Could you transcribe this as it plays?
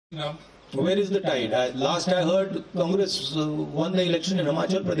No. Where is the tide? Last I heard, Congress won the election in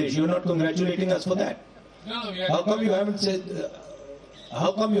Himachal Pradesh. You're not congratulating us for that. No, How come you haven't said?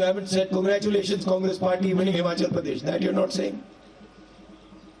 How come you haven't said congratulations, Congress Party winning Himachal Pradesh? That you're not saying.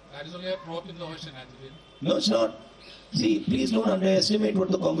 that is only a drop in the ocean, actually. No, it's not. See, please don't underestimate what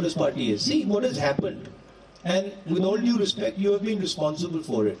the Congress Party is. See what has happened, and with all due respect, you have been responsible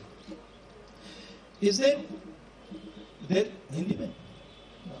for it. Is there Hindi mein?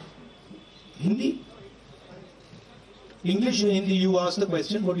 Hindi? English and Hindi, you ask the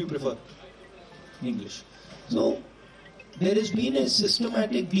question, what do you prefer? English. So, there has been a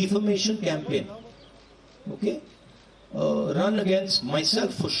systematic defamation campaign, okay, run against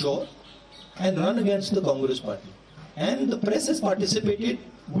myself for sure, and run against the Congress Party. And the press has participated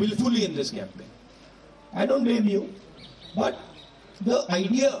willfully in this campaign. I don't blame you, but the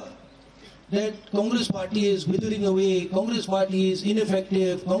idea that Congress Party is withering away, Congress Party is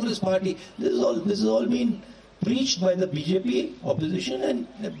ineffective, Congress Party, this is all been preached by the BJP opposition and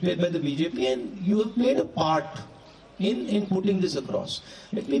by the BJP, and you have played a part in putting this across.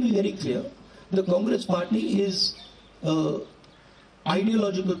 Let me be very clear. The Congress Party is an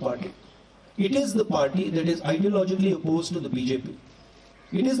ideological party. It is the party that is ideologically opposed to the BJP.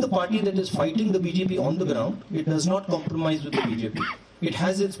 It is the party that is fighting the BJP on the ground. It does not compromise with the BJP. It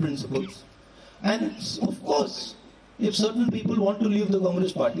has its principles. And of course, if certain people want to leave the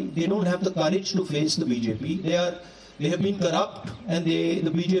Congress Party, they don't have the courage to face the BJP. They have been corrupt, and the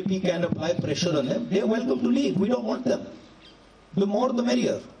BJP can apply pressure on them. They are welcome to leave. We don't want them. The more the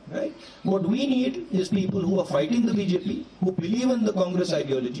merrier, right? What we need is people who are fighting the BJP, who believe in the Congress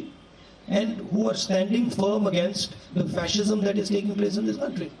ideology, and who are standing firm against the fascism that is taking place in this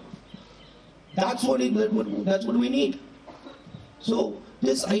country. That's what we need. So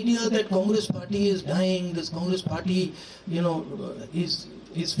this idea that Congress Party is dying, this Congress Party, is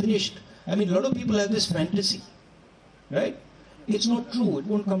finished. I mean, a lot of people have this fantasy, right? It's not true. It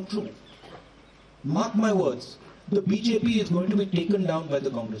won't come true. Mark my words. The BJP is going to be taken down by the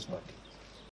Congress Party.